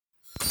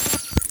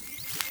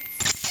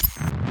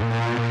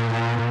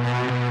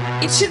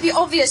It should be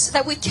obvious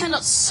that we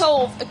cannot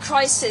solve a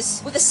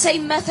crisis with the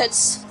same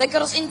methods that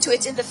got us into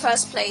it in the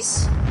first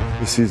place.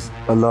 This is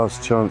a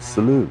last chance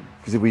saloon.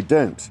 Because if we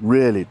don't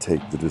really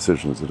take the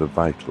decisions that are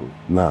vital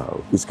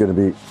now, it's going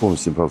to be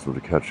almost impossible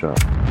to catch up.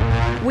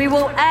 We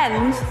will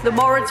end the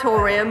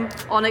moratorium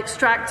on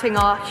extracting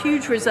our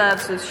huge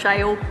reserves of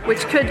shale, which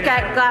could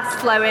get gas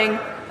flowing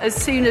as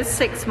soon as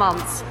 6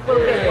 months.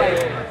 We'll give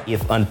way.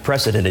 If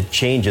unprecedented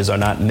changes are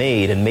not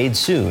made and made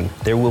soon,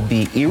 there will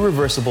be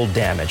irreversible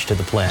damage to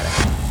the planet.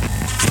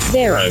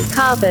 Zero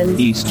Carbon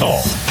East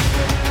Talk.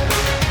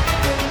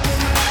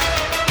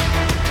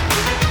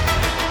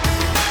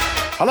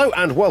 Hello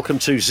and welcome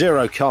to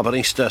Zero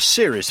Carbonista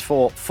Series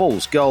 4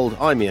 Fool's Gold.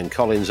 I'm Ian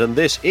Collins and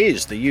this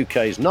is the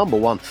UK's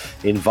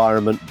 #1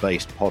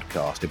 environment-based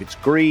podcast. If it's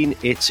green,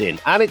 it's in.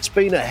 And it's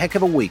been a heck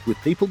of a week with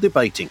people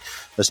debating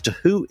as to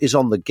who is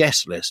on the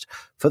guest list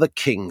for the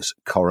King's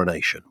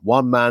coronation.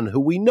 One man who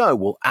we know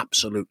will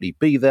absolutely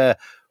be there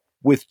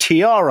with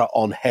tiara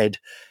on head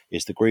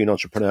is the green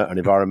entrepreneur and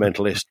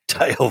environmentalist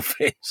Dale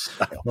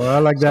Finsdale. Well, I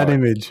like that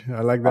image.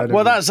 I like that.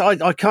 Well,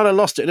 I kind of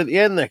lost it at the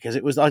end there because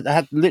it was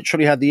I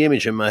literally had the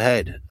image in my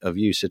head of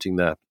you sitting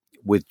there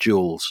with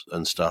jewels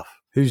and stuff.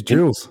 Who's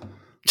Jules?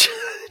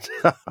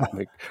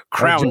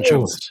 Crown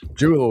jewels.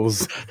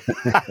 Jewels.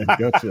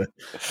 Gotcha.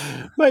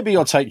 Maybe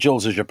you'll take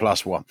Jules as your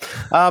 +1.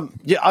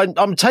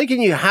 I'm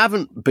taking you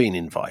haven't been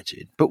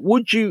invited, but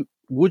would you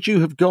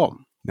have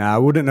gone? No, I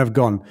wouldn't have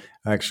gone,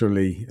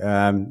 actually.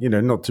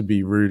 Not to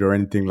be rude or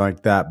anything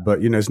like that,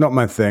 but, it's not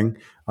my thing.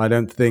 I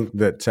don't think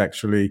that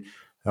actually,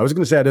 I was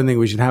going to say I don't think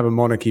we should have a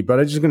monarchy, but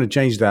I'm just going to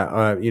change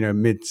that,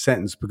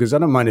 mid-sentence, because I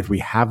don't mind if we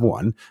have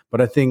one, but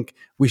I think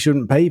we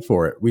shouldn't pay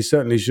for it. We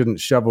certainly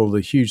shouldn't shovel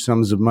the huge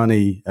sums of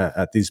money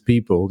at these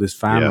people, this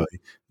family. Yeah.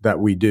 That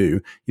we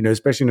do,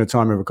 especially in a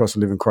time of a cost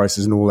of living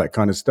crisis and all that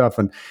kind of stuff.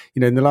 And,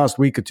 in the last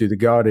week or two, The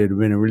Guardian have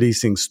been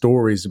releasing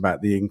stories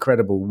about the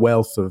incredible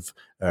wealth of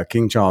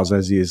King Charles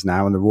as he is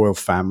now and the royal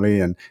family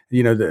and,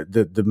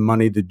 the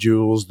money, the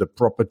jewels, the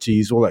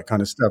properties, all that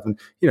kind of stuff. And,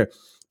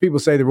 people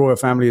say the royal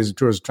family is a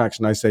tourist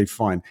attraction. I say,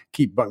 fine,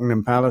 keep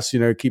Buckingham Palace,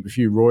 keep a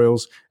few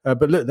royals.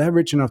 But look, they're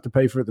rich enough to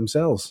pay for it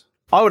themselves.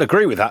 I would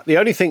agree with that. The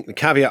only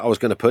caveat I was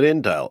going to put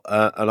in, Dale,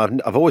 and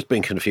I've always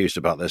been confused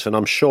about this, and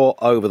I'm sure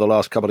over the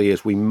last couple of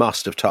years we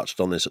must have touched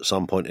on this at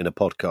some point in a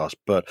podcast,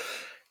 but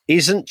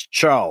isn't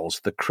Charles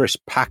the Chris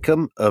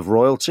Packham of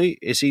royalty?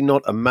 Is he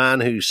not a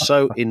man who's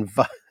so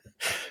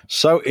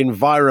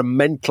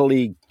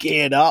environmentally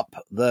geared up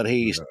that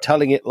he's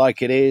telling it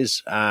like it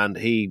is, and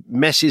he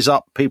messes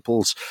up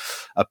people's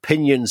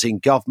opinions in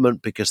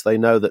government because they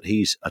know that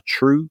he's a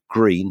true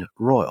green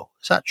royal?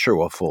 Is that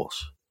true or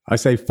false? I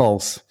say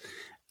false.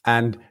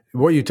 And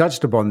what you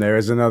touched upon there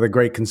is another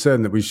great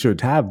concern that we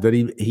should have, that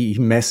he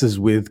messes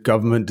with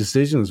government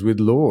decisions, with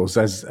laws,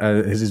 as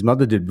his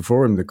mother did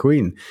before him, the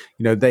Queen.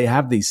 They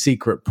have these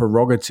secret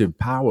prerogative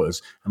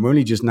powers, and we're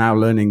only just now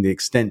learning the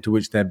extent to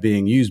which they're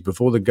being used.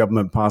 Before the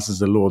government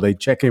passes a law, they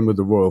check in with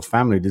the royal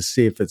family to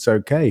see if it's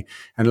okay.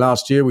 And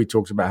last year we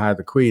talked about how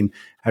the Queen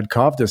had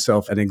carved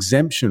herself an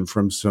exemption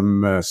from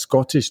some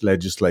Scottish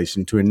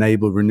legislation to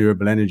enable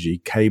renewable energy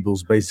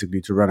cables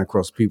basically to run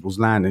across people's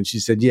land. And she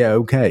said, yeah,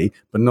 okay,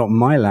 but not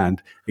my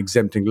land,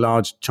 exempting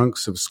large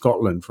chunks of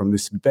Scotland from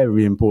this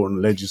very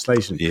important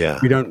legislation. Yeah.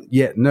 We don't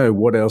yet know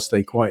what else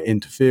they quite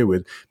interfere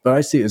with, but I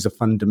see it as a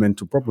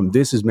fundamental problem.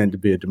 This is meant to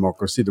be a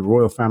democracy. The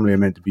royal family are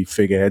meant to be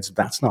figureheads.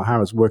 That's not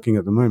how it's working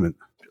at the moment.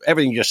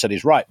 Everything you just said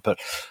is right, but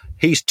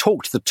he's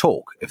talked the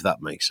talk, if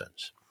that makes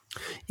sense.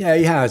 Yeah,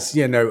 he has.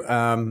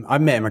 I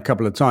met him a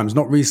couple of times,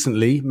 not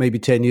recently, maybe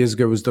 10 years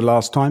ago was the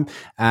last time.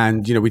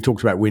 And, we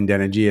talked about wind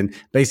energy and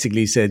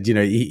basically said,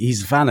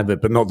 he's a fan of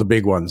it, but not the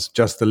big ones,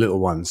 just the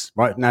little ones,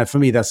 right? Now, for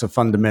me, that's a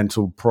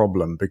fundamental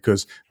problem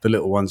because the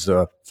little ones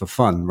are for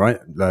fun, right?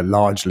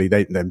 Largely,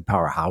 they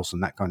power a house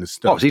and that kind of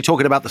stuff. Oh, was he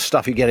talking about the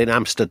stuff you get in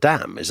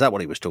Amsterdam? Is that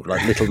what he was talking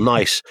about? Little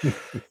nice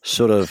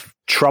sort of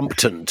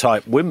Trumpton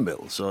type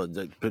windmills? I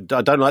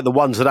don't like the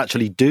ones that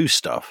actually do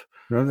stuff.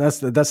 Well,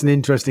 that's an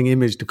interesting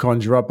image to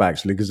conjure up,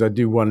 actually, because I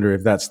do wonder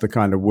if that's the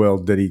kind of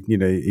world that he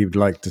would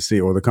like to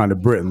see, or the kind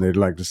of Britain they'd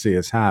like to see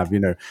us have.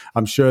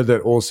 I'm sure that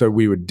also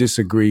we would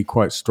disagree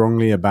quite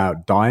strongly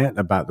about diet,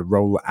 about the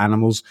role that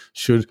animals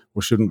should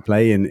or shouldn't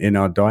play in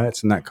our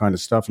diets and that kind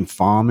of stuff, and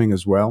farming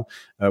as well,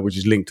 which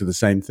is linked to the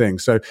same thing.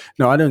 So,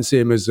 no, I don't see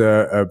him as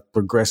a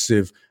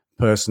progressive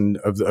person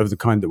of the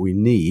kind that we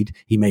need.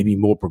 He may be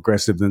more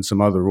progressive than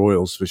some other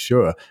royals for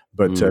sure,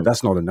 but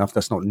that's not enough.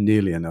 That's not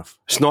nearly enough.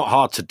 It's not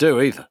hard to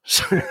do either.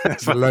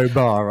 It's a low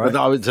bar, right?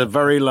 No, it's a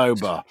very low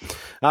bar.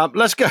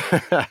 Let's go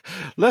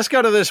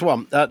to this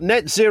one.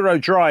 Net zero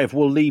drive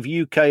will leave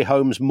UK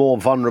homes more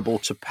vulnerable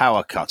to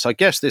power cuts. I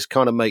guess this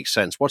kind of makes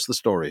sense. What's the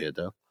story here,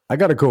 Dale? I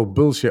got to call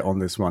bullshit on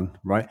this one,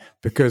 right?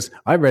 Because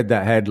I read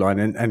that headline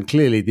and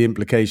clearly the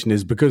implication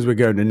is because we're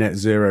going to net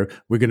zero,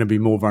 we're going to be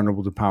more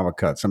vulnerable to power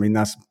cuts. I mean,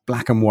 that's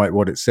black and white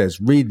what it says.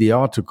 Read the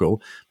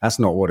article. That's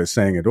not what it's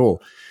saying at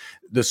all.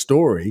 the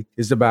story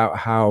is about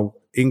how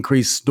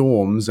increased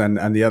storms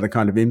and the other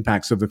kind of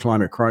impacts of the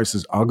climate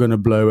crisis are going to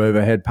blow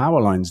overhead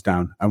power lines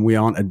down, and we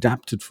aren't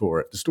adapted for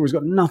it. The story's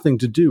got nothing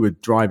to do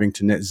with driving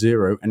to net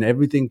zero and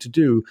everything to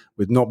do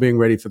with not being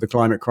ready for the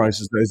climate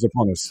crisis that is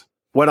upon us.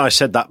 When I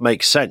said that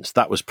makes sense,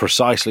 that was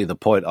precisely the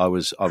point I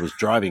was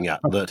driving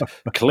at, that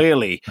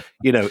clearly,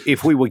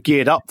 if we were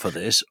geared up for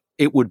this,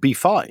 it would be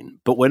fine,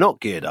 but we're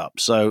not geared up.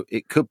 So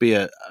it could be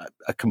a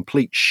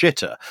complete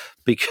shitter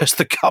because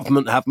the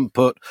government haven't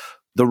put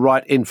the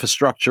right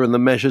infrastructure and the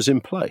measures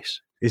in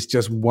place. It's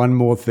just one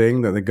more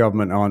thing that the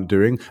government aren't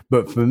doing.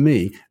 But for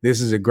me,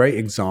 this is a great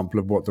example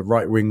of what the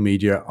right-wing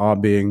media are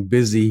being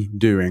busy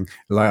doing.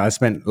 Like I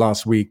spent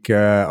last week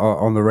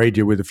on the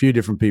radio with a few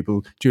different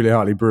people. Julia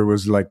Hartley-Brewer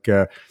was like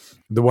the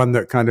one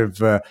that kind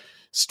of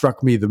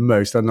struck me the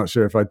most. I'm not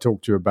sure if I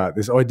talked to you about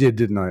this. Oh, I did,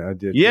 didn't I? I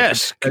did.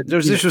 Yes.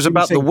 This was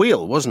about the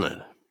wheel, wasn't it?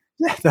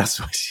 Yeah, that's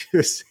what she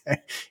was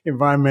saying.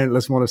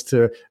 Environmentalists want us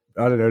to,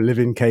 I don't know, live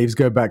in caves,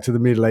 go back to the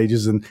Middle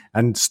Ages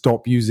and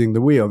stop using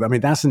the wheel. I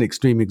mean, that's an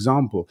extreme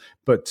example.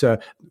 But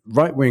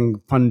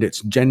right-wing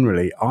pundits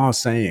generally are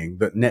saying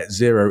that net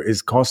zero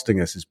is costing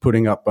us, is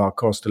putting up our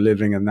cost of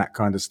living and that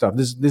kind of stuff.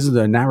 This is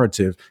their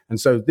narrative. And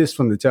so this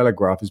from the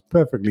Telegraph is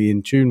perfectly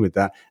in tune with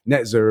that.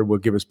 Net zero will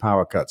give us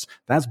power cuts.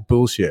 That's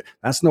bullshit.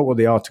 That's not what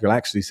the article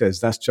actually says.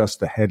 That's just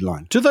the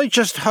headline. Do they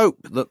just hope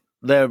that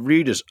their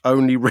readers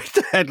only read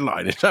the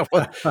headline? Is that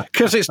what?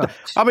 Because it's,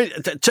 I mean,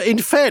 in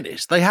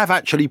fairness, they have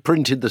actually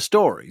printed the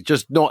story,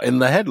 just not in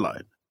the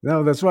headline.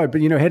 No, that's right.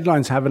 But,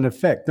 headlines have an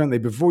effect, don't they?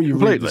 Before you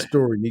read the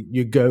story,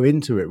 you go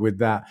into it with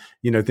that,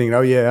 thinking, oh,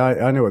 yeah,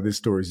 I know what this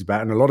story's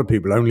about. And a lot of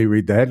people only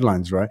read the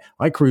headlines, right?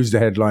 I cruise the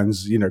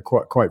headlines,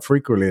 quite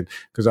frequently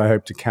because I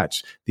hope to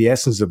catch the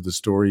essence of the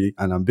story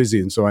and I'm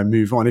busy. And so I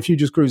move on. If you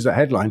just cruise that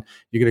headline,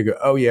 you're going to go,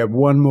 oh, yeah,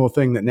 one more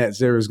thing that net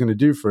zero is going to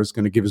do for us is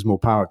going to give us more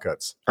power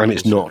cuts. And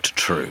it's not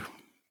true.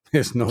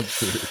 It's not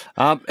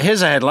true.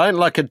 Here's a headline.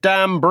 Like a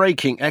dam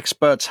breaking,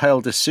 experts hail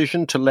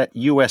decision to let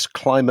US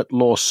climate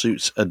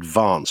lawsuits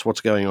advance.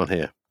 What's going on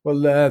here?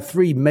 Well,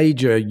 three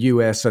major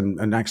US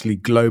and actually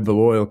global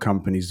oil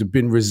companies have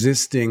been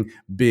resisting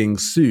being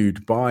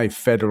sued by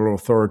federal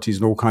authorities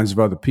and all kinds of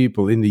other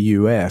people in the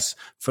US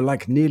for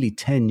like nearly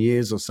 10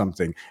 years or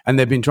something. And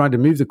they've been trying to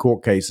move the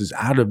court cases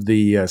out of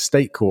the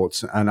state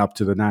courts and up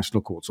to the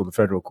national courts or the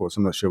federal courts.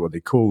 I'm not sure what they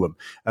call them.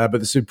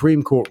 But the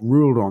Supreme Court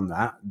ruled on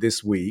that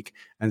this week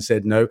and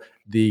said, no,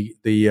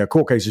 the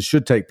court cases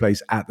should take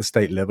place at the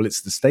state level.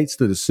 It's the states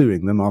that are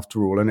suing them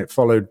after all. And it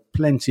followed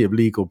plenty of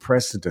legal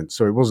precedent.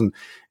 So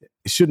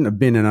it shouldn't have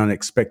been an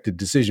unexpected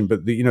decision,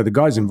 but the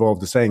guys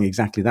involved are saying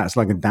exactly that. It's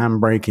like a dam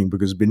breaking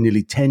because it's been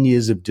nearly 10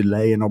 years of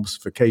delay and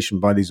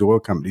obfuscation by these oil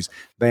companies.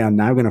 They are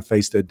now going to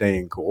face their day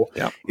in court.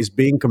 Yep. It's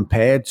being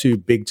compared to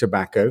Big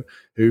Tobacco,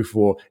 who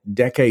for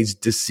decades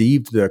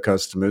deceived their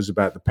customers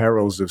about the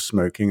perils of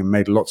smoking and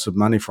made lots of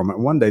money from it.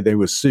 And one day they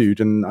were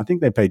sued, and I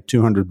think they paid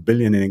 $200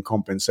 billion in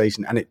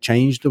compensation, and it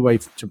changed the way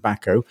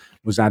tobacco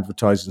was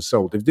advertised and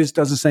sold. If this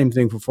does the same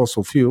thing for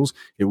fossil fuels,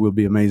 it will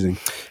be amazing.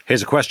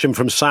 Here's a question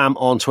from Sam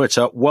on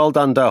Twitter. Well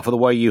done, Dale, for the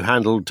way you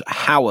handled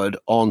Howard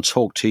on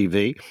Talk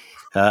TV.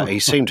 He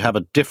seemed to have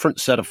a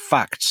different set of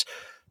facts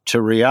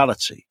to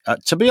reality.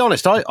 To be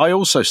honest, I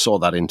also saw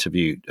that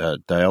interview,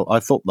 Dale.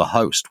 I thought the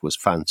host was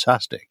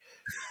fantastic.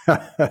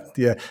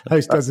 Yeah,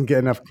 host doesn't get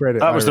enough credit.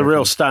 That was the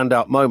real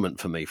standout moment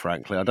for me,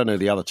 frankly. I don't know who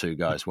the other two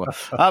guys were.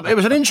 It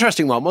was an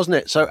interesting one, wasn't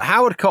it? So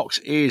Howard Cox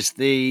is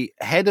the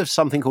head of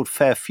something called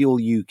Fair Fuel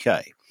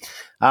UK.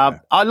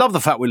 I love the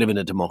fact we live in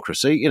a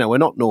democracy. We're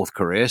not North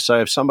Korea,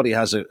 so if somebody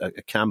has a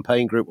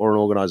campaign group or an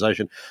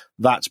organisation,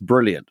 that's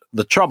brilliant.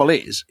 The trouble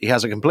is, he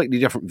has a completely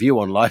different view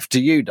on life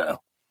to you,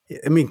 Dale.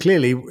 I mean,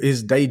 clearly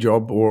his day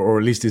job, or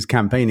at least his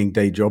campaigning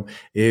day job,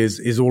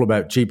 is all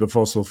about cheaper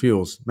fossil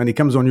fuels. And he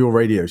comes on your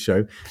radio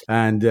show,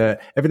 and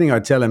everything I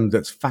tell him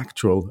that's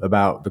factual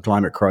about the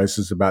climate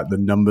crisis, about the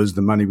numbers,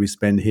 the money we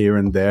spend here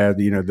and there,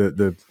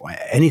 the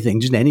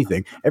anything, just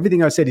anything.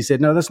 Everything I said, he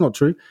said, no, that's not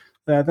true.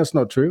 That's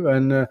not true.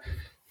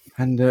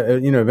 And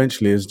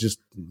eventually is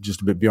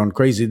just a bit beyond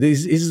crazy.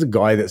 This is a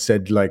guy that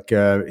said,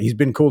 he's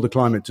been called a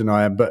climate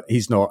denier, but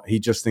he's not. He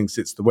just thinks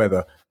it's the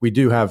weather. We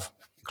do have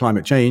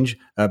climate change,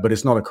 but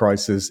it's not a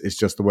crisis. It's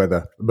just the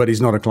weather. But he's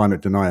not a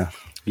climate denier.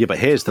 Yeah, but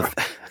here's the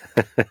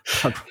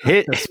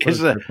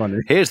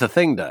here's the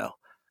thing, Dale.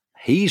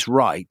 He's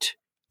right,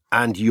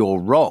 and you're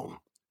wrong.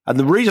 And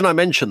the reason I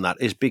mention that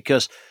is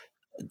because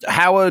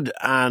Howard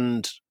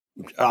and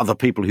other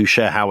people who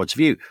share Howard's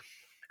view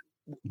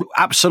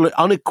absolutely,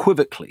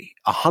 unequivocally,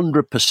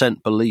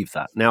 100% believe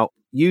that. Now,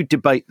 you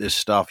debate this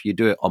stuff. You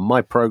do it on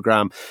my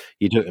program.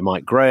 You do it with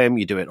Mike Graham.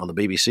 You do it on the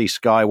BBC,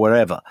 Sky,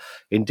 wherever,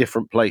 in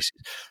different places.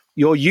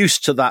 You're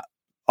used to that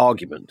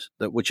argument,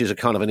 which is a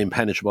kind of an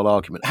impenetrable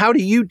argument. How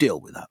do you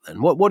deal with that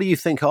then? What do you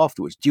think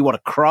afterwards? Do you want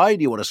to cry?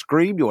 Do you want to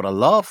scream? Do you want to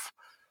laugh?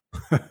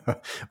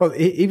 Well,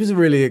 he was a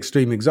really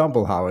extreme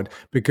example, Howard,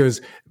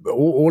 because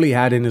all he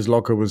had in his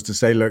locker was to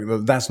say,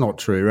 look, that's not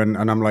true. And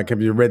I'm like,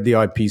 have you read the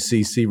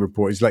IPCC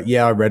report? He's like,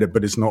 yeah, I read it,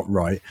 but it's not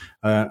right.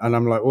 And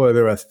I'm like, well,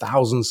 there are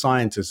 1,000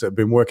 scientists that have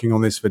been working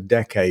on this for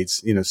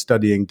decades,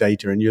 studying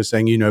data. And you're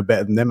saying you know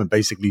better than them, and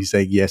basically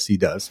saying, yes, he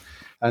does.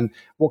 And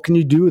what can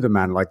you do with a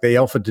man like? They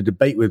offered to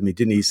debate with me,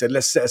 didn't he? He said,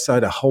 let's set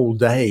aside a whole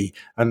day.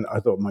 And I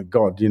thought, my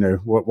God,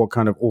 what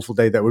kind of awful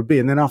day that would be.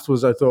 And then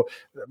afterwards I thought,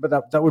 but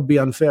that would be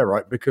unfair,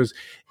 right? Because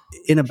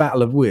in a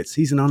battle of wits,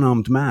 he's an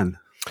unarmed man.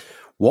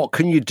 What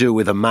can you do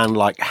with a man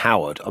like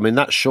Howard? I mean,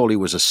 that surely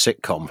was a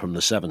sitcom from the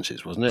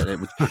 70s, wasn't it? It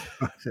was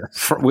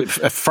with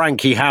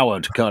Frankie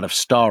Howard kind of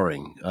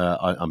starring,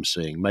 I'm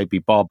seeing. Maybe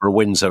Barbara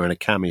Windsor in a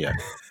cameo.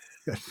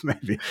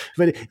 Maybe,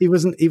 but he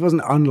wasn't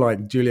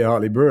unlike Julia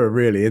Hartley Brewer,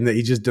 really, in that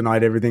he just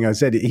denied everything I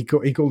said. He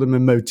called them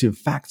emotive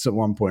facts at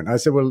one point. I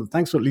said, well,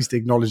 thanks for at least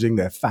acknowledging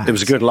their facts. It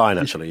was a good line,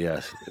 actually.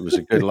 Yes, it was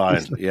a good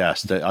line.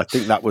 Yes, I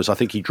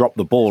think he dropped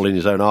the ball in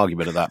his own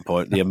argument at that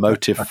point. The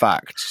emotive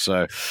facts.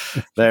 So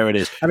there it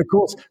is. And of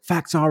course,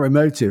 facts are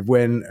emotive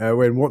when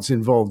what's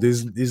involved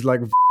is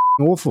like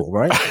awful,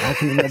 right? How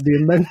can it not be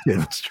emotive?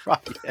 That's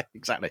right. Yeah,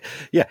 exactly.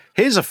 Yeah.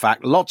 Here's a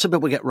fact: lots of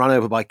people get run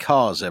over by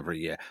cars every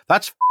year.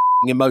 That's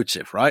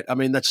emotive, right? I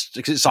mean,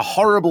 it's a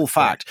horrible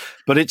fact,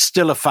 but it's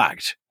still a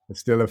fact. It's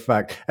still a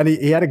fact. And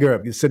he had to go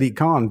up Sadiq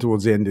Khan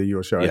towards the end of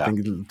your show. Yeah. I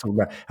think he'll talk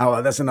about how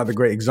that's another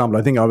great example.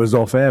 I think I was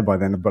off air by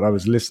then, but I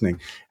was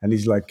listening. And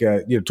he's like,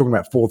 talking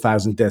about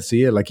 4,000 deaths a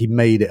year, like he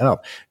made it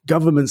up.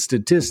 Government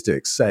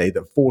statistics say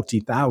that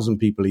 40,000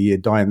 people a year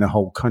die in the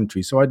whole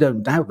country. So I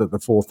don't doubt that the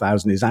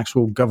 4,000 is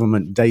actual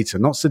government data,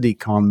 not Sadiq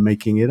Khan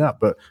making it up.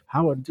 But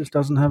Howard just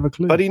doesn't have a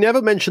clue. But he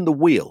never mentioned the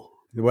wheel.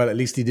 Well, at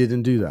least he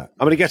didn't do that.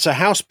 I mean, he gets a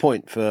house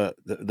point for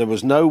there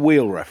was no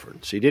wheel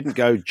reference. He didn't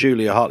go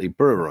Julia Hartley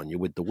Brewer on you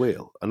with the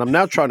wheel. And I'm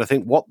now trying to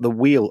think what the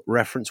wheel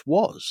reference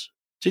was.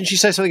 Didn't she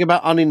say something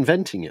about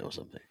uninventing it or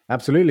something?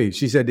 Absolutely.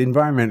 She said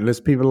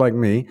environmentalists, people like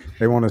me,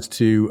 they want us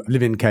to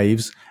live in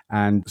caves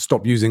and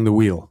stop using the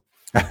wheel.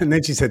 And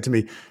then she said to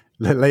me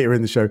later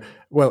in the show,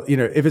 well,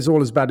 if it's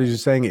all as bad as you're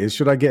saying it is,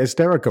 should I get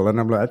hysterical? And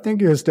I'm like, I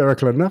think you're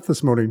hysterical enough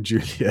this morning,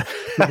 Julia,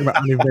 talking about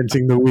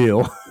uninventing the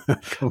wheel.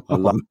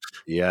 Come on.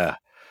 Yeah.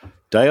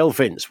 Dale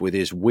Vince with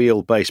his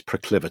wheel-based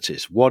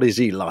proclivities. What is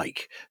he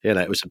like?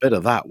 It was a bit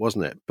of that,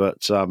 wasn't it?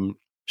 But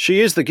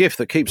she is the gift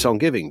that keeps on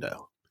giving,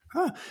 Dale.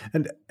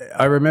 And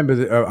I remember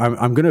that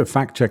I'm going to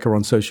fact check her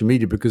on social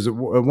media because at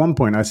one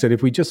point I said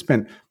if we just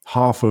spent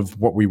half of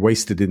what we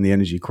wasted in the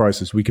energy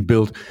crisis, we could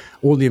build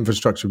all the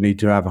infrastructure we need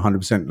to have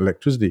 100%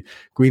 electricity,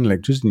 green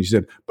electricity. And she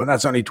said, but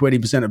that's only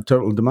 20% of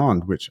total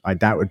demand, which I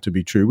doubted to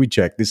be true. We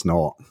checked, it's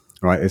not.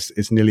 Right,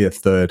 it's nearly a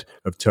third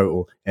of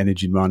total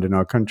energy demand in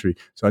our country.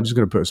 So I'm just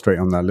going to put it straight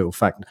on that little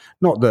fact.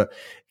 Not that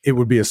it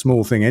would be a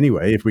small thing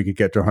anyway if we could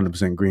get to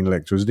 100% green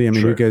electricity. I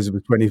mean, Who cares if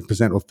it's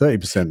 20% or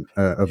 30%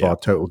 of our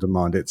total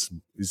demand? It's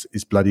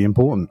bloody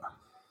important.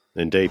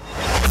 Indeed.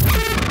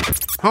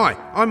 Hi,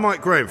 I'm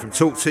Mike Graham from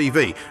Talk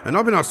TV, and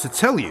I've been asked to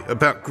tell you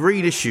about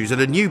green issues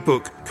and a new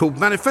book called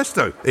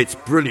Manifesto. It's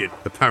brilliant,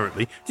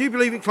 apparently. Do you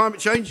believe in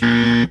climate change?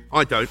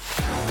 I don't.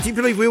 Do you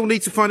believe we all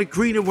need to find a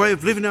greener way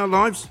of living our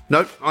lives?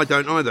 No, I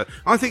don't either.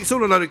 I think it's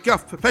all a load of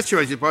guff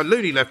perpetuated by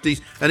loony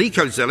lefties and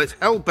eco-zealots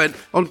hell-bent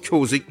on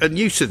causing a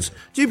nuisance.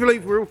 Do you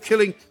believe we're all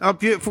killing our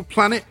beautiful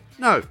planet?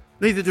 No.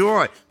 Neither do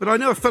I, but I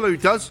know a fellow who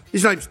does.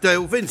 His name's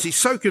Dale Vince. He's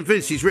so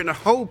convinced he's written a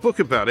whole book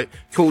about it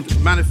called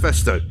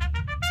Manifesto.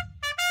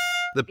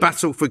 The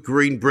Battle for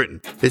Green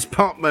Britain. It's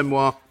part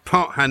memoir,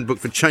 part handbook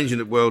for changing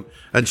the world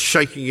and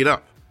shaking it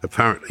up,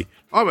 apparently.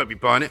 I won't be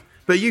buying it,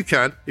 but you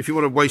can if you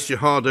want to waste your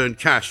hard-earned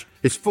cash.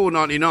 It's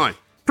 $4.99.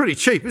 Pretty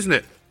cheap, isn't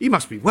it? You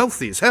must be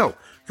wealthy as hell.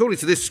 According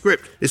to this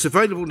script, it's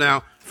available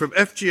now from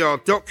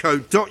fgr.co.uk/shop.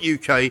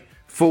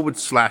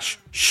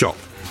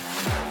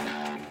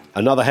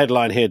 Another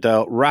headline here,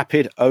 Dale.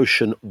 Rapid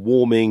ocean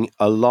warming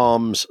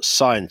alarms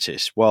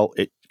scientists. Well,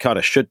 it kind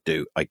of should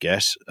do, I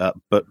guess,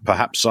 but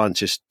perhaps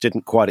scientists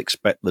didn't quite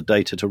expect the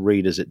data to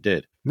read as it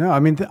did. No,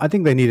 I mean, I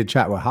think they need a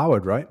chat with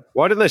Howard, right?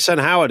 Why didn't they send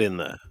Howard in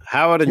there?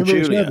 Howard and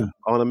Julia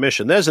on a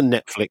mission. There's a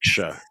Netflix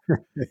show.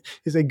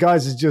 He say,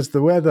 guys, it's just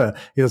the weather.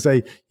 He'll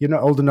say, you're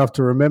not old enough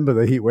to remember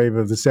the heat wave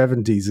of the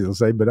 70s. He'll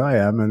say, but I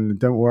am, and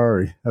don't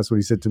worry. That's what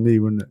he said to me,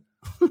 wasn't it?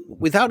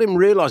 Without him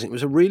realizing, it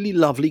was a really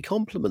lovely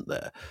compliment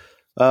there.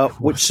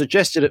 Which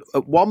suggested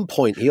at one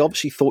point he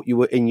obviously thought you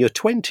were in your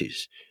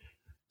 20s.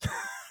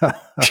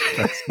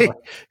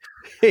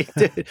 He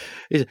did.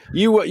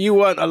 You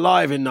weren't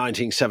alive in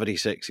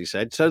 1976, he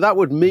said. So that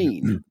would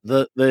mean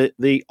that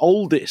the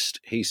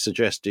oldest he's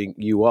suggesting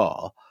you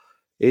are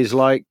is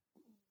like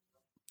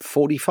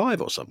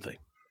 45 or something.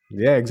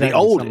 Yeah, exactly. The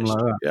oldest.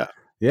 Like that.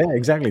 Yeah,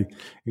 exactly.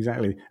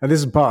 And this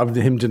is part of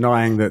him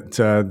denying that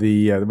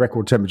the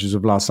record temperatures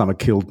of last summer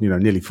killed,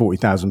 nearly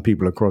 40,000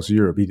 people across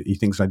Europe. He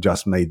thinks I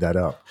just made that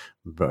up.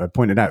 But I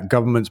pointed out,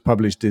 governments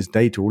publish this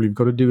data. All you've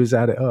got to do is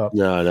add it up.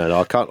 No.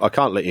 I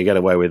can't let you get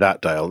away with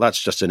that, Dale.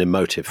 That's just an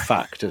emotive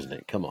fact, isn't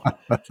it? Come on.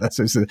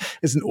 It's an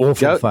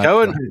awful fact.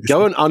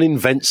 Go and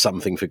uninvent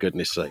something, for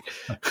goodness sake.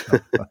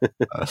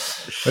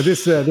 But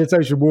this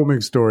ocean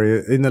warming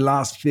story, in the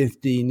last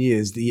 15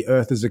 years, the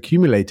Earth has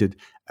accumulated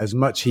as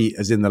much heat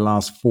as in the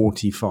last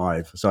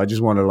 45. So I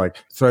just want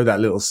to throw that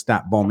little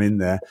stat bomb in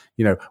there.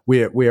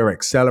 We are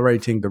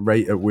accelerating the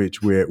rate at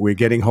which we're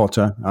getting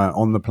hotter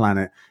on the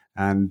planet,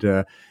 and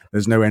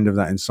there's no end of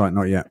that in sight,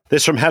 not yet.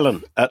 This from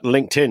Helen at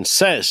LinkedIn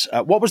says,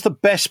 what was the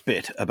best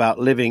bit about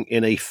living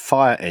in a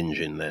fire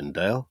engine then,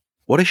 Dale?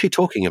 What is she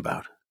talking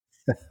about?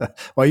 Well,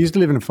 I used to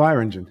live in a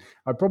fire engine.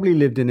 I probably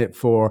lived in it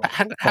for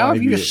How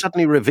have you just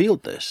suddenly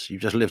revealed this?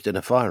 You've just lived in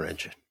a fire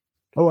engine.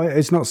 Oh,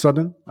 it's not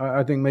sudden.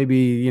 I think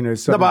maybe, No,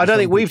 but I don't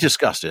think we've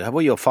discussed it. Have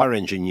we, your fire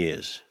engine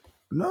years?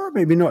 No,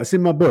 maybe not. It's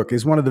in my book.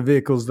 It's one of the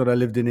vehicles that I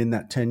lived in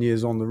that 10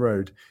 years on the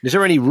road. Is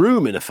there any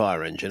room in a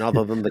fire engine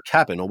other than the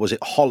cabin, or was it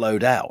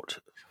hollowed out?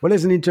 Well,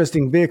 it's an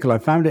interesting vehicle. I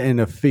found it in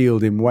a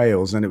field in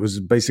Wales, and it was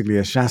basically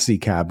a chassis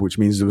cab, which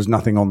means there was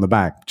nothing on the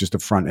back, just a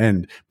front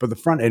end. But the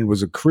front end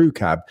was a crew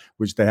cab,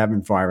 which they have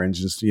in fire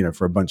engines,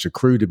 for a bunch of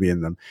crew to be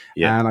in them.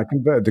 Yeah. And I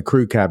converted the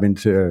crew cab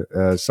into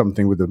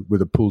something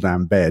with a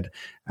pull-down bed,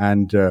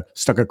 and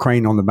stuck a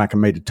crane on the back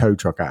and made a tow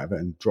truck out of it,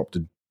 and dropped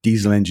a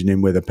diesel engine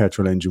in where the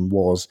petrol engine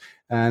was,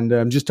 and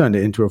just turned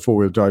it into a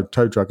four-wheel drive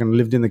tow truck, and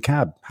lived in the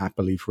cab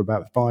happily for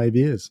about 5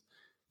 years.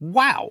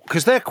 Wow,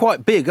 because they're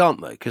quite big,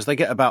 aren't they? Because they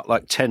get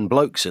about 10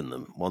 blokes in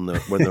them when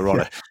they're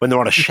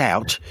on a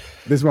shout.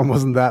 This one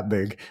wasn't that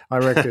big. I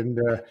reckon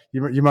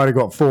you might have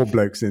got 4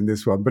 blokes in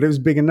this one, but it was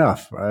big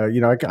enough.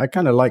 I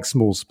kind of like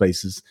small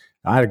spaces.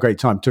 I had a great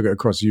time. Took it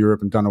across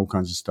Europe and done all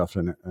kinds of stuff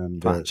in it.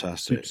 And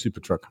fantastic, super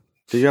truck.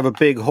 Did you have a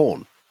big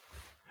horn?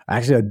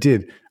 Actually, I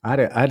did. I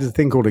had a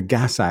thing called a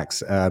gas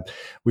axe,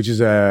 which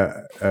is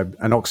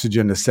an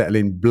oxygen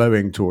acetylene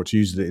blowing torch.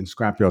 Used it in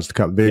scrapyards to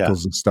cut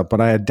vehicles and stuff.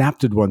 But I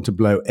adapted one to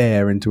blow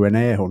air into an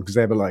air horn, because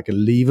they have a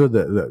lever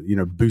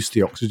that boosts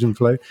the oxygen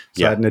flow.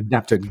 So I had an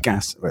adapted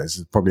gas. Well, this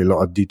is probably a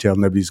lot of detail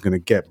nobody's going to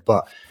get,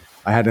 but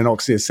I had an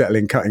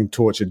oxyacetylene cutting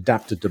torch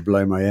adapted to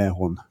blow my air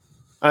horn.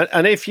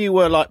 And if you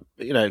were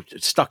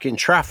stuck in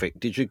traffic,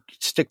 did you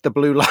stick the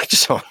blue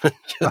lights on and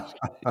just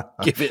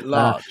give it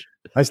large?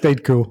 I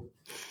stayed cool.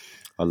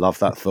 I love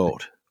that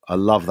thought.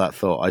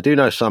 I do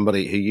know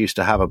somebody who used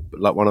to have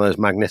one of those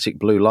magnetic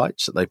blue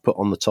lights that they put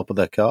on the top of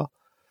their car.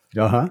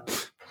 Uh-huh.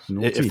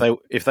 Naughty.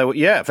 If they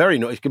were, very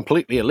naughty,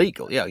 completely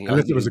illegal. Yeah,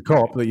 unless it was a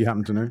cop that you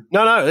happen to know.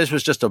 No, this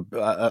was just a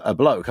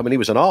bloke. I mean, he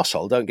was an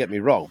arsehole, don't get me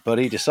wrong, but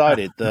he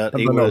decided that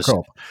he was a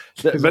cop.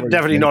 But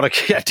definitely not a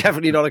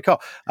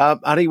cop.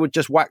 And he would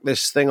just whack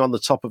this thing on the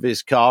top of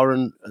his car,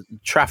 and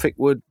traffic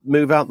would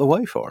move out the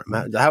way for him.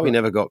 How he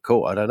never got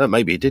caught, I don't know.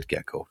 Maybe he did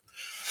get caught.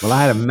 Well,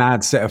 I had a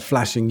mad set of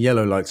flashing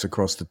yellow lights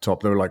across the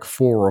top. There were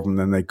 4 of them,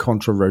 then they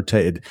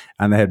contra-rotated,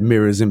 and they had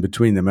mirrors in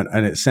between them,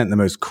 and it sent the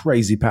most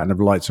crazy pattern of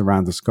lights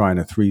around the sky in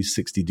a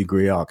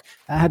 360-degree arc.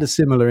 That had a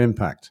similar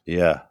impact.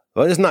 Yeah.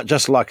 Well, isn't that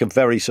just like a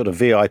very sort of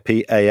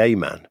VIP AA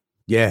man?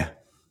 Yeah.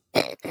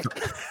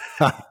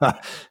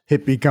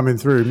 Hippie coming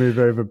through. Move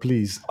over,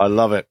 please. I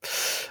love it.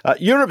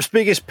 Europe's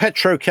biggest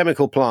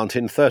petrochemical plant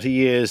in 30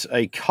 years,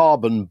 a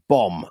carbon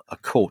bomb, a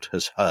court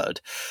has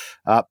heard.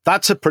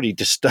 That's a pretty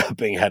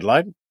disturbing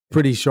headline.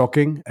 Pretty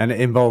shocking, and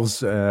it involves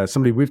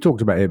somebody we've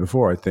talked about here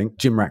before. I think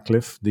Jim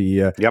Ratcliffe,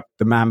 the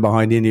man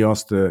behind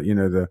Ineos,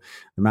 the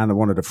man that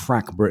wanted to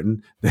frack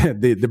Britain,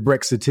 the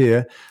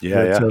Brexiteer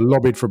that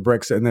lobbied for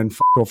Brexit and then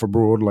f***ed off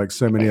abroad like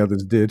so many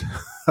others did.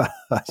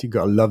 You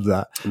got to love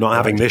that. Not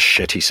having this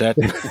shit, he said.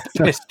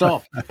 Pissed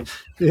off.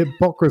 The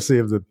hypocrisy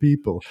of the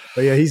people.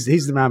 But yeah, he's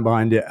the man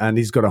behind it, and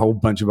he's got a whole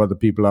bunch of other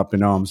people up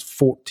in arms.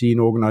 14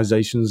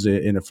 organisations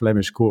in a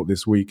Flemish court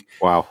this week.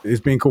 Wow.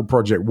 It's being called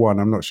Project One.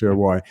 I'm not sure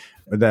why.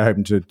 But they're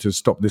hoping to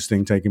stop this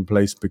thing taking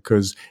place,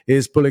 because it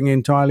is pulling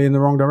entirely in the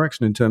wrong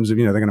direction in terms of,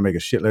 they're going to make a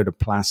shitload of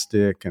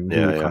plastic and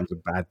all kinds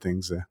of bad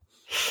things there.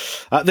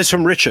 This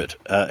from Richard,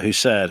 who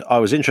said, I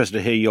was interested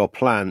to hear your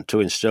plan to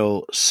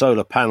install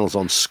solar panels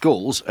on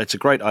schools. It's a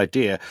great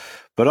idea.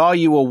 But are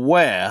you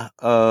aware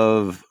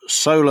of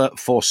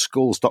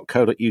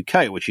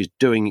solarforschools.co.uk, which is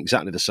doing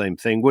exactly the same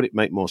thing? Would it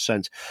make more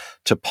sense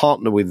to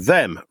partner with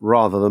them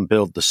rather than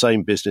build the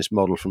same business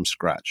model from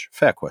scratch?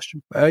 Fair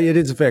question. It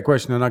is a fair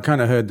question, and I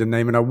kind of heard the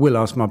name, and I will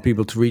ask my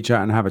people to reach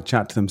out and have a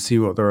chat to them, see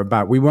what they're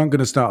about. We weren't going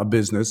to start a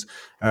business.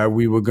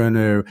 We were going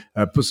to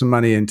put some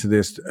money into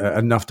this,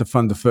 enough to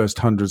fund the first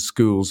 100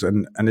 schools,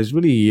 and it's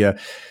really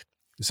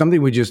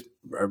something we just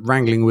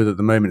wrangling with at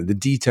the moment, the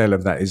detail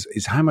of that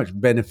is how much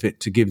benefit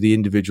to give the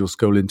individual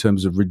school in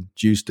terms of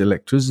reduced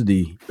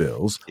electricity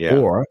bills,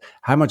 or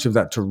how much of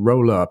that to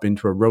roll up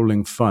into a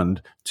rolling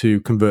fund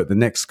to convert the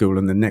next school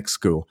and the next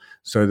school,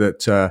 so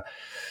that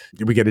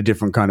we get a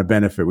different kind of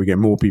benefit. We get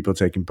more people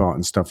taking part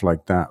and stuff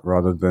like that,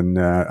 rather than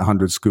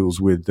 100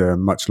 schools with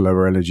much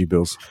lower energy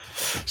bills.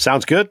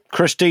 Sounds good.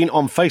 Christine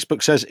on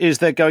Facebook says, is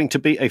there going to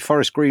be a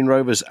Forest Green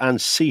Rovers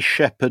and Sea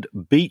Shepherd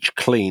beach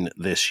clean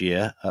this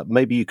year?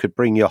 Maybe you could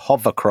bring your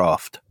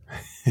hovercraft.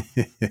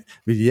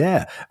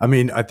 Yeah, I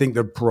mean, I think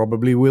there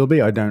probably will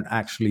be. I don't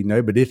actually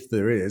know, but if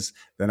there is,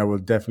 then I will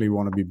definitely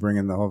want to be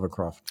bringing the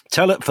hovercraft.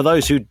 Tell it, for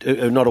those who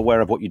are not aware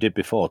of what you did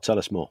before, tell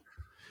us more.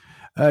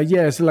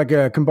 Yeah, it's like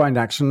a combined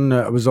action.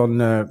 I was on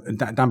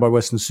down by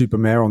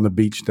Weston-super-Mare on the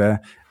beach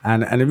there,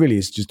 and it really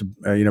is just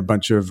a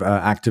bunch of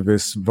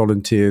activists,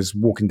 volunteers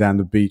walking down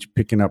the beach,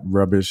 picking up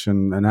rubbish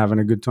and having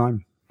a good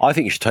time. I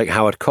think you should take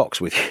Howard Cox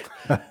with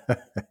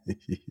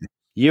you.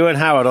 You and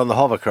Howard on the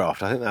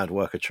hovercraft. I think that'd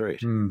work a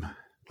treat.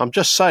 I'm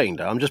just saying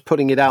that. I'm just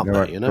putting it out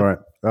there. Right.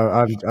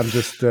 I'm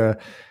just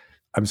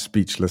I'm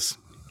speechless.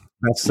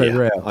 That's so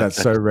rare. That's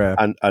so rare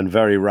and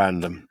very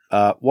random.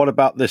 What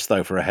about this,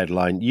 though, for a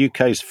headline?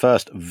 UK's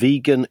first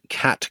vegan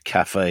cat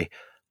cafe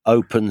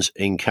opens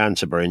in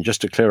Canterbury. And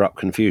just to clear up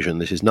confusion,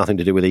 this is nothing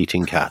to do with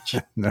eating cats.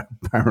 No,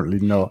 apparently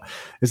not.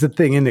 It's a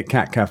thing, isn't it,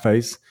 cat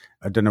cafes?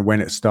 I don't know when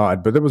it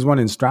started, but there was one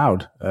in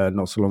Stroud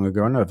not so long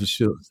ago. I know for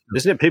sure.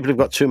 Isn't it people who've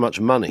got too much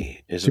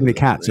money? Too many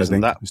cats, I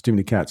think. There's too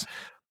many cats.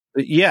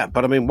 Yeah,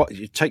 but I mean, what,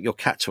 you take your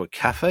cat to a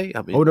cafe?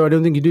 I mean, no, I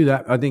don't think you do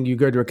that. I think you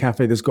go to a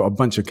cafe that's got a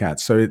bunch of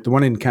cats. So the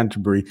one in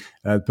Canterbury,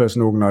 the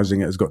person organising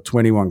it has got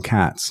 21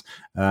 cats,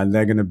 and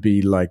they're going to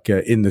be like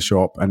in the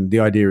shop. And the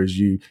idea is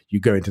you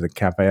go into the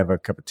cafe, have a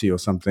cup of tea or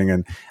something,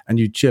 and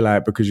you chill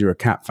out because you're a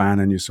cat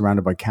fan and you're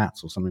surrounded by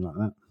cats or something like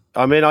that.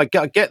 I mean, I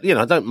get,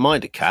 I don't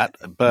mind a cat,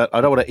 but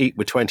I don't want to eat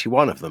with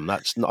 21 of them.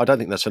 I don't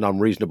think that's an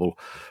unreasonable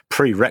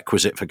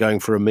prerequisite for going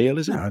for a meal,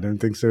 is it? No, I don't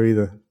think so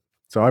either.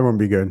 So I won't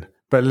be going.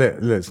 But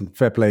listen,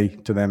 fair play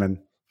to them, and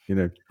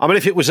I mean,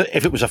 if it was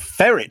a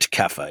ferret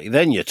cafe,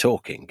 then you're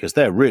talking, because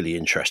they're really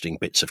interesting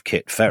bits of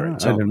kit.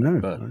 Ferrets. I don't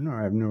know.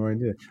 I have no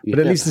idea. But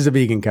at least it's a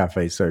vegan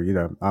cafe, so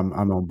I'm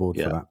on board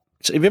for that.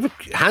 So have you ever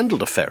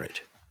handled a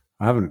ferret?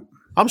 I haven't.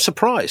 I'm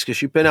surprised,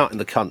 because you've been out in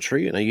the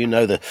country, you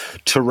know the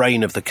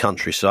terrain of the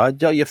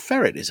countryside. Your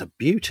ferret is a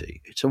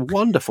beauty. It's a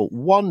wonderful,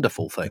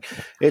 wonderful thing.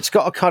 It's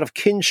got a kind of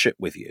kinship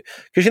with you.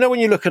 Because, when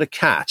you look at a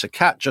cat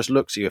just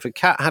looks at you. If a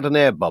cat had an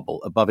air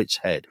bubble above its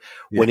head,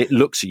 when it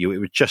looks at you, it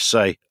would just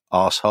say,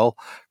 arsehole.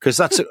 Because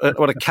that's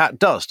what a cat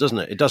does, doesn't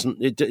it?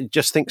 It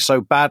just thinks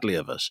so badly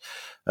of us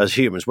as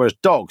humans. Whereas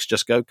dogs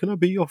just go, can I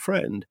be your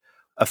friend?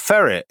 A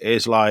ferret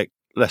is like,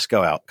 let's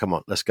go out. Come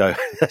on, let's go.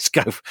 Let's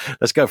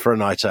go for a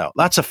night out.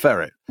 That's a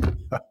ferret.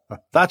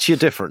 That's your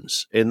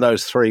difference in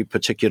those three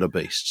particular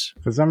beasts.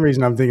 For some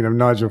reason, I'm thinking of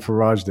Nigel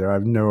Farage there. I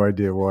have no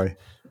idea why,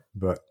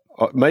 but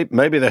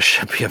maybe there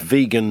should be a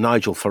vegan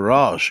Nigel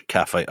Farage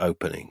cafe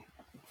opening.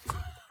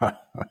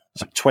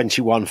 It's like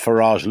 21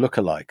 Farage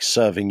lookalikes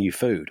serving you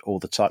food all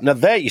the time. Now,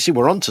 there you see,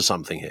 we're onto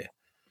something here.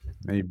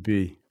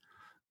 Maybe.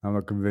 I'm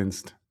not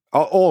convinced.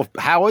 Or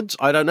Howard's,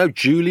 I don't know,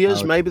 Julia's,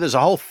 Howard. Maybe there's a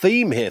whole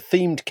theme here,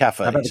 themed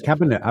cafes. How about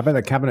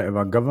the cabinet of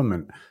our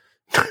government?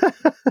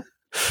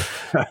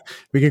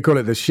 We could call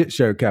it the shit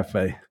show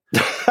cafe.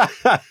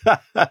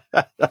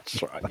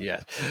 That's right,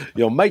 yeah.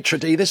 Your maitre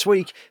d' this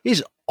week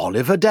is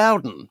Oliver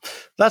Dowden.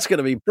 That's going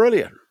to be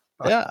brilliant.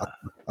 Yeah.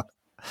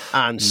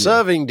 And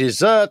serving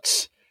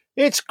desserts,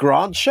 it's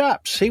Grant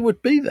Shapps. He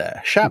would be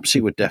there. Shapps, he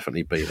would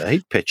definitely be there.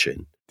 He'd pitch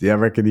in. Yeah, I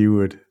reckon he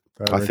would.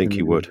 I think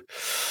he would.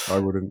 I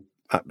wouldn't.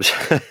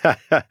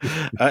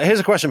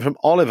 Here's a question from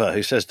Oliver,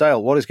 who says,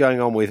 Dale, what is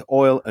going on with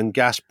oil and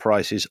gas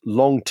prices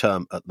long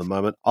term at the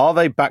moment? Are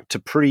they back to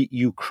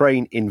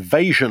pre-Ukraine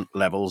invasion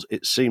levels?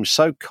 It seems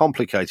so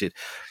complicated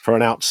for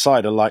an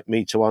outsider like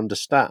me to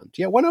understand.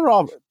 Yeah, when are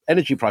our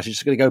energy prices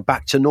just going to go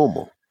back to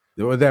normal?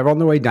 They're on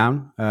the way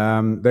down.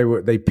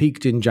 They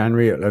peaked in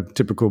January at a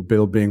typical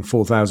bill being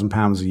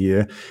 £4,000 a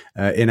year.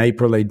 In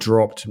April, they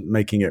dropped,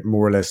 making it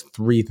more or less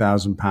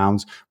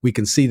 £3,000. We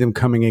can see them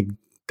coming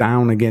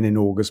down again in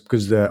August,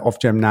 because the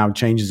Ofgem now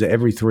changes it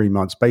every 3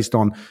 months based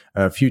on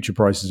future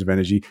prices of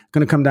energy.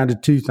 Going to come down to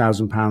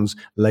 £2,000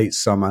 late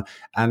summer,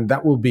 and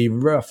that will be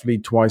roughly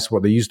twice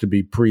what they used to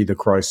be pre the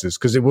crisis,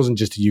 because it wasn't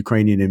just a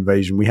Ukrainian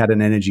invasion. We had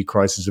an energy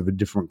crisis of a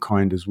different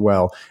kind as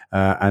well,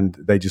 and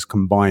they just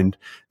combined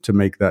to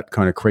make that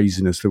kind of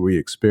craziness that we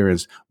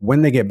experienced.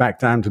 When they get back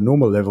down to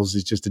normal levels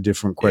is just a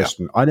different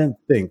question. Yeah. I don't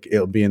think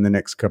it'll be in the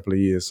next couple of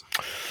years.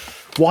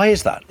 Why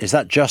is that? Is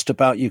that just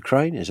about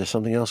Ukraine? Is there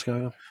something else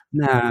going on?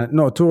 Nah,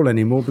 not at all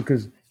anymore,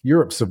 because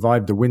Europe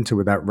survived the winter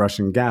without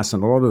Russian gas,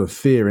 and a lot of the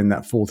fear in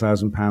that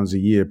 £4,000 a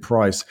year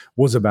price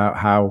was about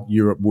how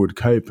Europe would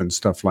cope and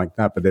stuff like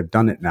that, but they've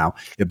done it now.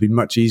 It'll be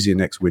much easier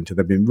next winter.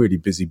 They've been really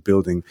busy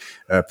building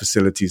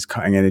facilities,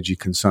 cutting energy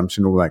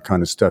consumption, all that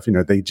kind of stuff.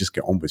 They just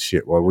get on with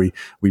shit while we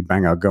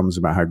bang our gums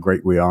about how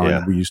great we are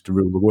and we used to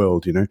rule the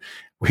world,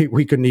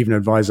 we couldn't even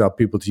advise our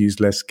people to use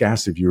less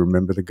gas. If you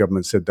remember, the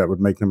government said that would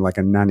make them like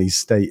a nanny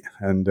state.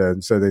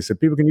 And so they said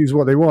people can use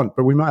what they want,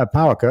 but we might have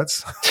power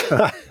cuts.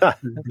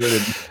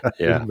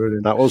 Yeah,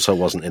 Brilliant. that also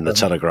wasn't in the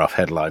Telegraph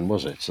headline,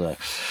 was it? So,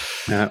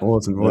 it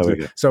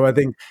wasn't. So I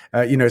think,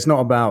 it's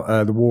not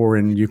about the war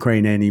in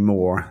Ukraine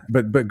anymore,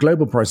 but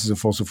global prices of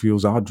fossil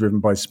fuels are driven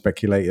by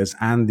speculators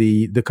and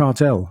the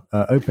cartel,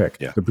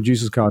 OPEC, the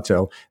producers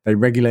cartel. They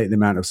regulate the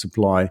amount of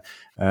supply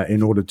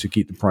in order to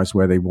keep the price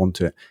where they want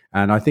it.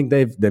 And I think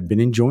they've been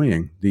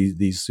enjoying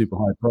these super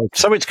high prices.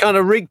 So it's kind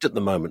of rigged at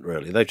the moment,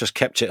 really. They've just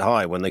kept it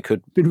high when they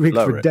could been rigged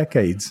lower for it.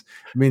 decades.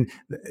 I mean,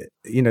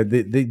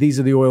 these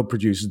are the oil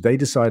producers. They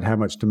decide how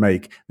much to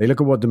make. They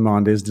look at what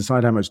demand is,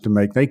 decide how much to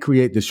make. They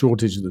create the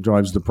shortage that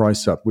drives the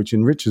price up, which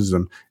enriches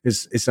them.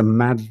 It's a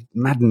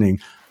maddening,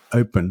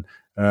 open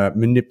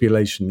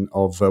manipulation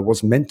of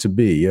what's meant to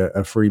be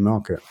a free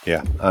market.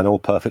 Yeah, and all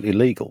perfectly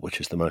legal, which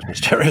is the most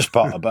mysterious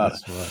part about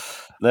it. Right.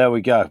 There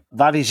we go.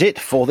 That is it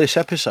for this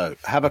episode.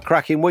 Have a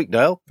cracking week,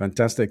 Dale.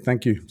 Fantastic.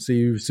 Thank you. See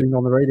you soon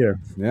on the radio.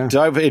 Yeah.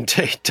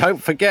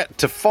 Don't forget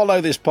to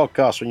follow this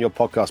podcast on your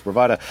podcast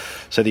provider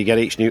so that you get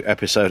each new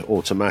episode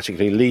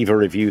automatically. Leave a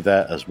review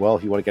there as well.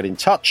 If you want to get in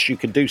touch, you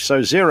can do so.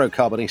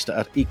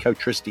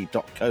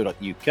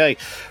 ZeroCarbonista@ecotricity.co.uk.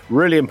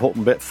 Really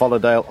important bit. Follow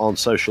Dale on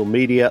social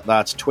media.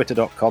 That's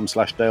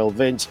twitter.com/Dale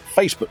Vince,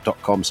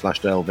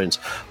 facebook.com/Dale Vince,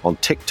 on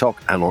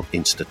TikTok and on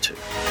Insta too.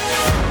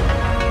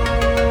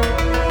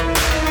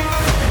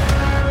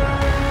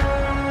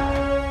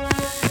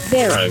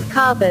 Zero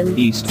Carbon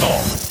East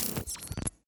of.